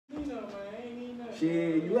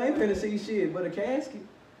Shit, you ain't finna see shit but a casket.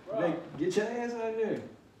 Like, get your ass out there.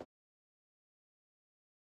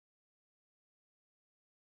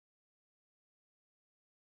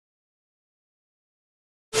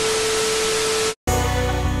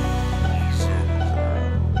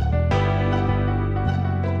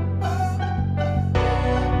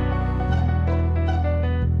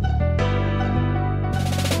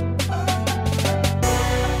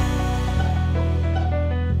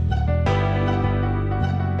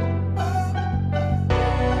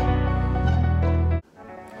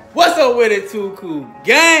 What's up with it, Too Cool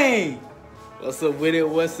Gang? What's up with it?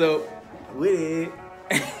 What's up with it?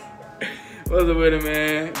 What's up with it,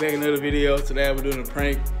 man? Back in another video. Today we're doing a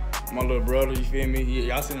prank. My little brother, you feel me?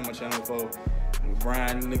 Y'all seen him on my channel before. With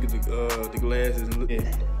Brian, look at the glasses and look. Yeah.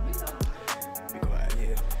 Be quiet,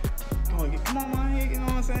 yeah. Come on, man. You know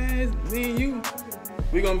what I'm saying? It's me and you.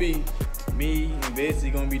 We gonna be, me and Bessie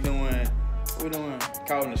gonna be doing, we're doing,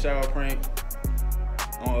 caught in the shower prank.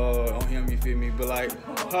 On him, you feel me? But like,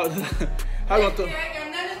 how gonna throw?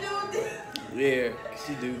 Yeah,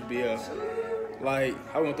 she do be like,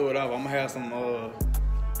 how gonna throw it off? I'm gonna have some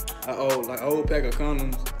like old pack of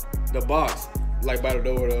condoms, the box like by the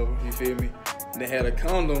door or whatever, you feel me? They had a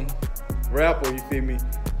condom wrapper, you feel me,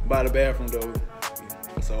 by the bathroom door.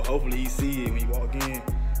 So hopefully he see it when he walk in.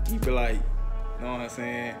 He be like, you know what I'm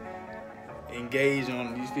saying? Engage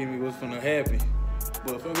on, you feel me? What's gonna happen?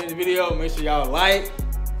 But if you get the video, make sure y'all like,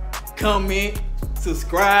 comment,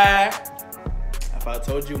 subscribe. If I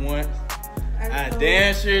told you once, I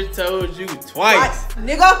damn sure told you twice.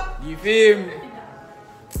 Nigga. You feel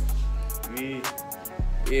me?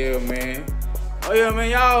 Yeah, man. Oh yeah, man,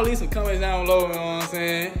 y'all leave some comments down below, you know what I'm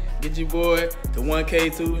saying? Get your boy to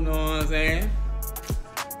 1K too, you know what I'm saying?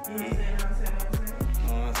 You know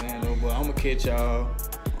what I'm saying, though, but I'm gonna catch y'all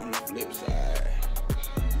on the flip side.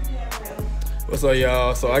 What's up,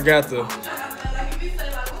 y'all? So I got the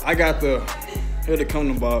here the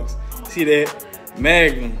condom box. See that?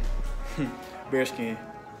 Magnum. Bearskin.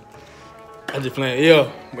 I just playing, yeah.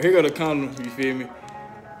 But here go the condom, you feel me?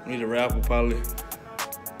 Need a wrapper probably.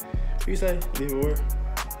 What you say? Leave it where?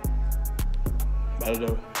 By the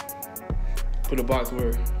door. Put the box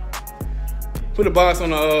where? Put the box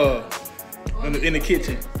on the in the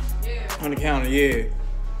kitchen. On the counter, yeah.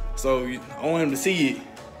 So I want him to see it.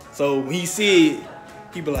 So when he see it,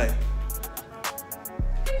 he be like,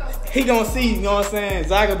 he gonna see, you know what I'm saying?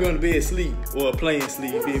 Zai gonna be on the bed asleep or playing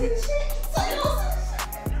sleep, you feel me?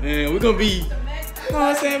 And we gonna be, you know what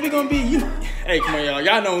I'm saying? We gonna be, you know. Hey, come on, y'all.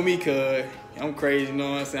 Y'all know me, cuz I'm crazy, you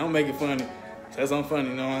know what I'm saying? I'm making funny. So that's I'm funny,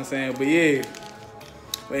 you know what I'm saying? But yeah,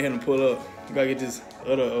 wait here to pull up. We gotta get this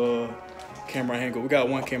other camera angle. We got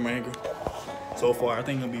one camera angle so far. I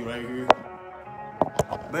think it'll be right here.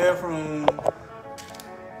 Bathroom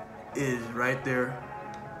is right there.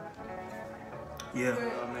 Yeah,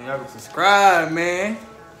 man, y'all go subscribe, man.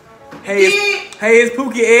 Hey, it's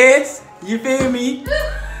Pookie S. You feel me?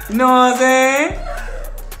 You know what I'm saying?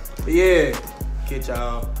 But yeah, catch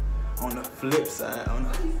y'all on the flip side.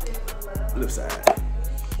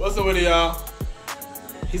 What's up with it, y'all?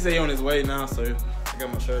 He said he on his way now, so I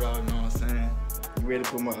got my shirt off. You know what I'm saying? Ready to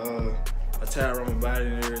put my a towel on my body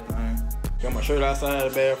and everything. Got my shirt outside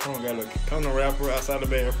the bathroom. Got a condom wrapper outside the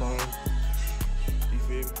bathroom. You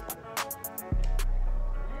feel me?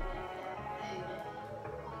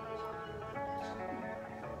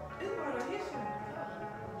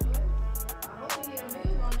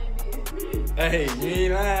 Hey, you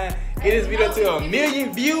ain't lying. Get this video to 1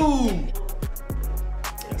 million views.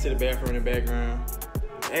 I see the bathroom in the background.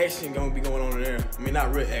 Action gonna be going on in there. I mean,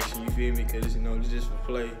 not real action, you feel me? Cause you know, it's just for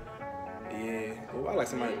play. Yeah. Oh, I like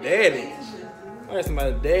somebody's daddy. I like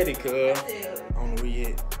somebody's daddy, cuz. I don't know where he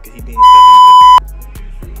at, cause he being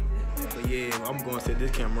fucking. But yeah, I'm gonna set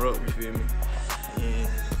this camera up, you feel me? And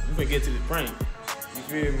we gonna get to the prank. You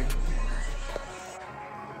feel me?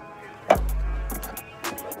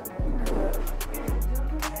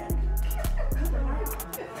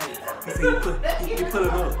 He put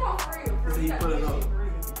it up. He put it up.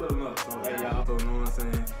 He put it up. So hey y'all, so you know what I'm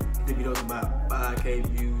saying? This video's about 5K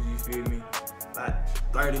views, you feel me? About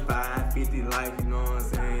 35, 50 likes, you know what I'm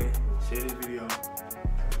saying? Share this video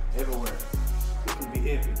everywhere. It could be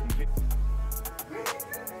epic.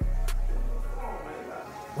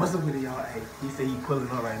 What's up with it, y'all? Hey, he said he pulling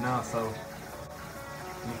up right now, so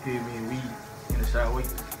you feel me? We in the shower.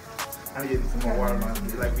 I'm getting some more water, man.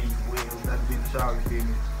 Like we have to be in the shower, you feel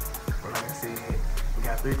me? But like I said, we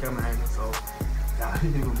got 3 camera angles, so y'all,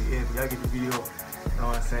 this gonna be epic. Y'all get the video, you know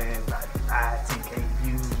what I'm saying? About 5, 10K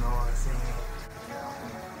views, you know what I'm saying?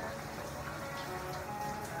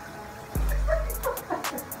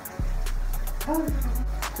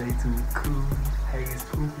 J2 cool, Haggis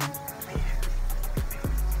poopy.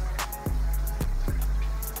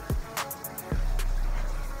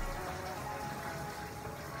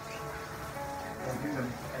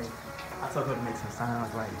 I told her to make some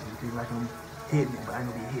sounds like you feel like I'm hitting it, but I ain't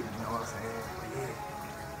gonna be hitting it, you know what I'm saying? But yeah.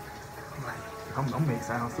 I'm like, I'm gonna make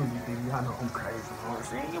sounds too, you feel me? Y'all know I'm crazy, you know what I'm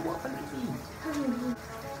saying? You want to me.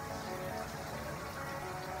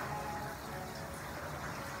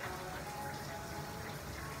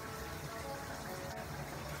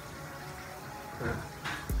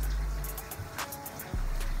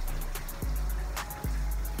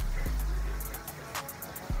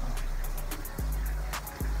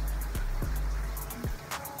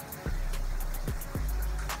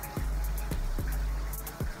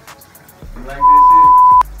 You like this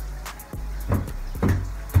shit?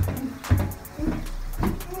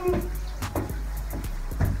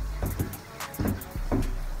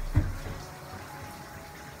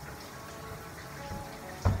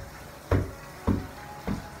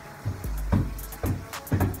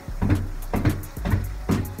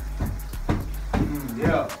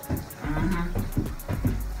 Yeah.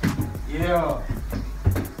 Yeah.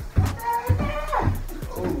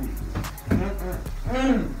 Oh.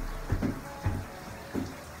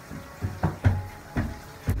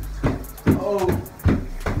 Oh.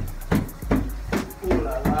 Ooh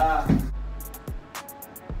la la.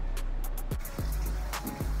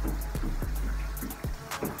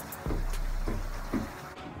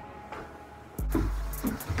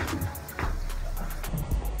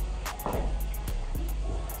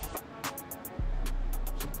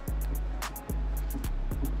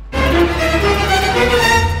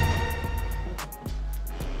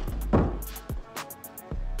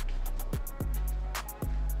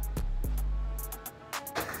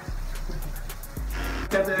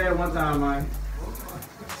 Tap that ass one time, man.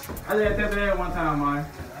 I just tap that ass one time, man.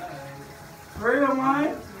 For real,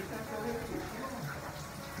 man.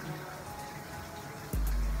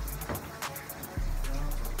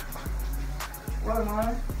 What,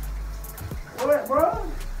 man? What, bro?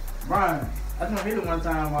 Brian, I just want to hit it one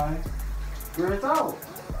time, man. Girl, it's out.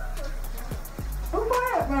 Who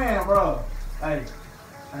that, man, bro? Hey,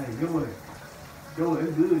 do it. Do it.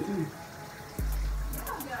 It's good, too.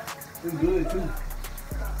 It's good, too.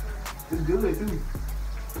 It's good too.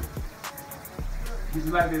 You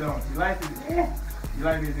like it on? You like it? Yeah. You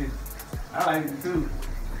like it? I like it too.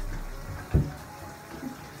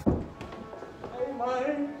 Hey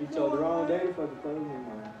man, You chose the wrong day for the closing,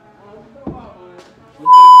 man.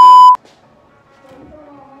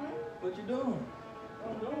 What you doing?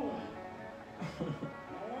 I'm doing.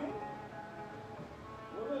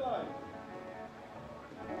 What it like?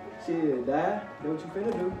 Shit, die. That's what you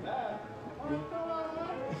finna do. Die.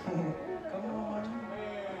 Come on, man.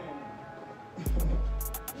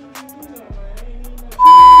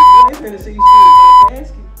 You ain't finna see shit but a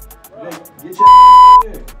casket. Get your ass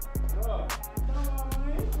in there.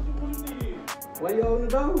 Why you holding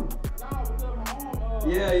the door?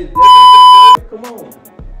 Yeah, that bitch finna go. Come on.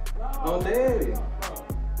 On daddy.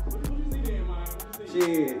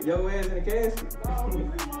 Shit, your ass in the casket.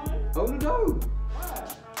 Open the door.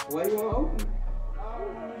 Why you wanna open it?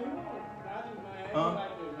 Huh?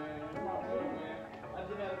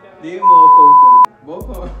 These motherfuckers finna, both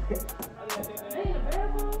of them.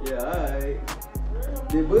 Yeah, alright.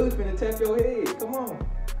 The bullets finna tap your head. Come on.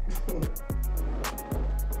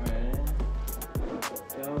 Man.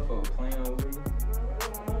 Y'all folks playing with me.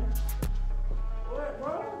 What,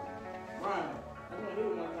 bro? Brian, I'm gonna hit it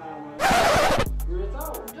one time, man. Real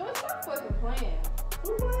talk. Joy, stop fucking playing. Who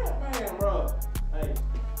playing, man, bro? Hey,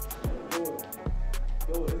 do it.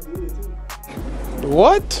 Do it. It's good, too.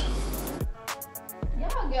 What?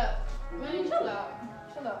 Y'all got, man, chill out.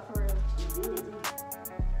 Chill out for real. It's good, too.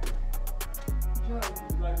 Joy,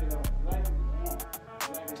 You like it, though? You like it? Yeah.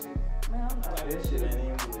 You like it, too? man, I'm not. That shit ain't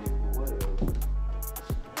even believable. Whatever.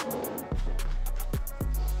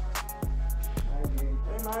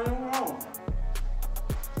 Hey, man, ain't wrong.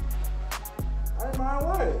 Hey, man,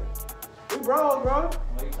 what? We bros, bro.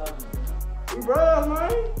 What you talking about? We bros,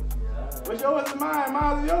 man. Yeah. What's yours is mine,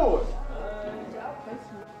 mine is yours. Y'all piss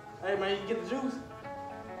me. Hey, man, you get the juice?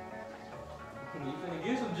 You finna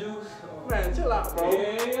get some juice? Man, chill out, bro.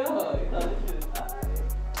 Yeah. You know this shit is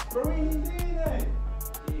alright. Bro, we ain't did that.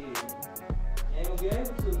 Yeah. You ain't gonna be able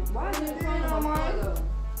to. Why is it Yeah, playing on my man. photo?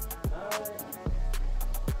 Alright.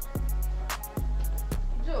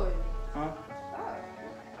 Joy, Huh? stop.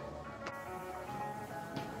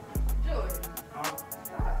 Joy, Huh?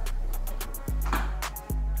 stop.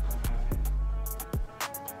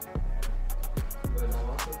 But no,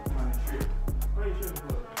 I'm Man, shit. What you tripping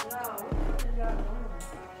for? No, what is y'all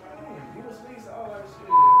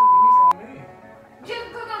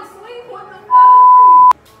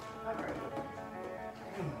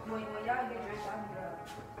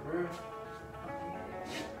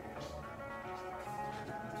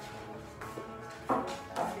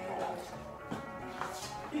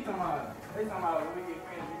talking about when we get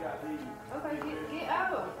finished, we got to leave. Okay, get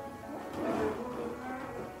out.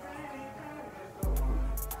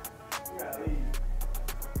 We got to leave.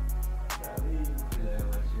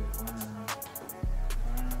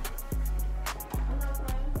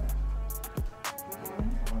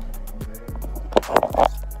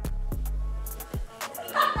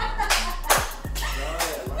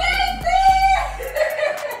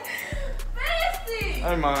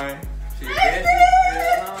 I mind.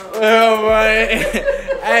 Well, man.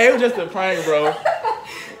 Hey, it was just a prank, bro.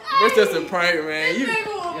 It's just a prank, man.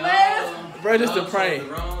 Bro, just a prank.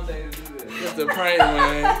 Just a prank,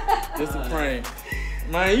 man. Just a prank.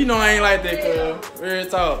 Man, you know I ain't like that, cuz. Real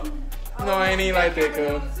talk. You know I ain't even like that,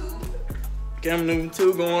 cuz. Camera number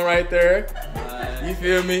 2 going right there. You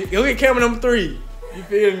feel me? Go get camera number 3. You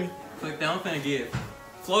feel me? Fuck that, I'm finna get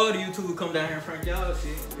Florida YouTube come down here in front of y'all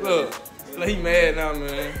shit. Look, he mad now,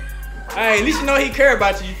 man. Hey, at least you know he care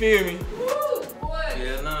about you, you feel me? Woo, boy.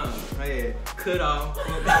 Yeah, nah. Hey, cut off.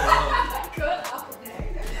 Cut off.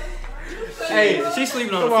 Hey, she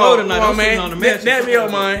sleeping on the floor tonight. I'm sleeping on the mattress. Dab me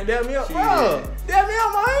up, man. Dab me up, bro. Dab me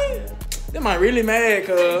up, man. They might really mad,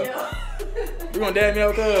 cuz. You gonna dab me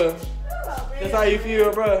up, cuz? That's how you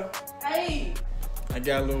feel, bro. Hey. I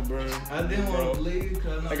got a little bro. I didn't want to believe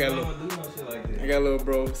because I don't want to do no shit like that. I got a little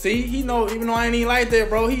bro. See, he know, even though I ain't even like that,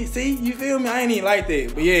 bro. See, you feel me? I ain't even like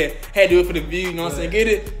that. But yeah, had to do it for the view, you know what I'm saying? Get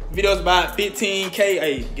it. Videos about 15K.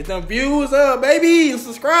 Hey, get them views up, baby.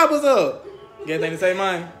 Subscribers up. Got anything to say,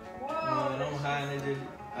 man? I don't hide it.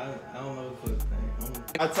 I don't know the fuck thing.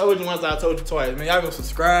 I told you once, I told you twice. Man, y'all go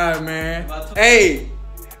subscribe, man. Hey,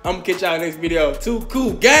 I'm gonna catch y'all next video. Too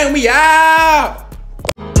cool. Gang, we out.